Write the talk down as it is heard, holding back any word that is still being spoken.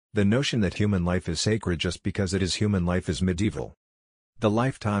The notion that human life is sacred just because it is human life is medieval. The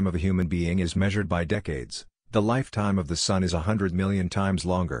lifetime of a human being is measured by decades. The lifetime of the sun is 100 million times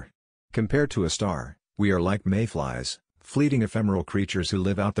longer. Compared to a star, we are like mayflies, fleeting ephemeral creatures who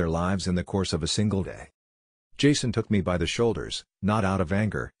live out their lives in the course of a single day. Jason took me by the shoulders, not out of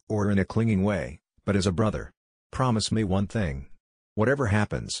anger, or in a clinging way, but as a brother. Promise me one thing. Whatever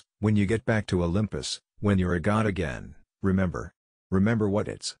happens, when you get back to Olympus, when you're a god again, remember what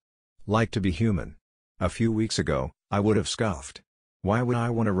it's like to be human. A few weeks ago, I would have scoffed. Why would I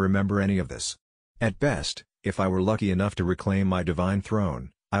want to remember any of this? At best, if I were lucky enough to reclaim my divine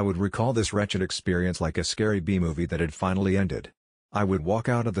throne, I would recall this wretched experience like a scary B-movie that had finally ended. I would walk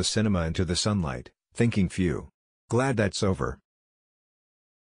out of the cinema into the sunlight, thinking phew. Glad that's over.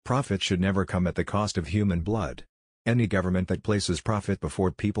 Profit should never come at the cost of human blood. Any government that places profit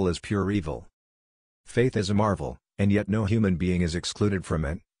before people is pure evil. Faith is a marvel, and yet no human being is excluded from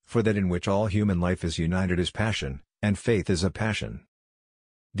it, for that in which all human life is united is passion, and faith is a passion.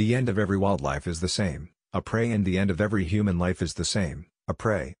 The end of every wildlife is the same, a prey, and the end of every human life is the same, a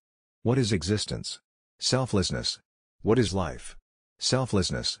prey. What is existence? Selflessness. What is life?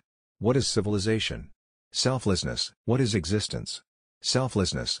 Selflessness. What is civilization? Selflessness. What is existence?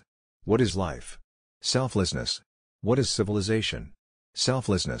 Selflessness. What is life? Selflessness. What is civilization?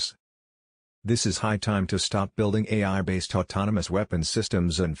 Selflessness. This is high time to stop building AI-based autonomous weapons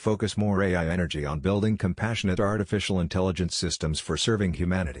systems and focus more AI energy on building compassionate artificial intelligence systems for serving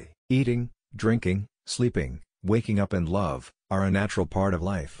humanity. Eating, drinking, sleeping, waking up and love, are a natural part of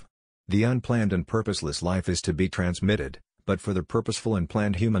life. The unplanned and purposeless life is to be transmitted, but for the purposeful and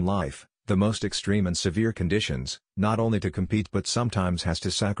planned human life, the most extreme and severe conditions, not only to compete but sometimes has to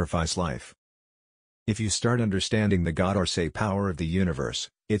sacrifice life. If you start understanding the God or say power of the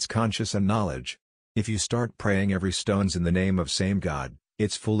universe, it's conscious and knowledge. If you start praying every stones in the name of same God,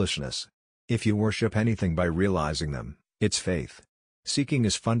 it's foolishness. If you worship anything by realizing them, it's faith. Seeking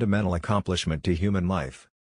is fundamental accomplishment to human life.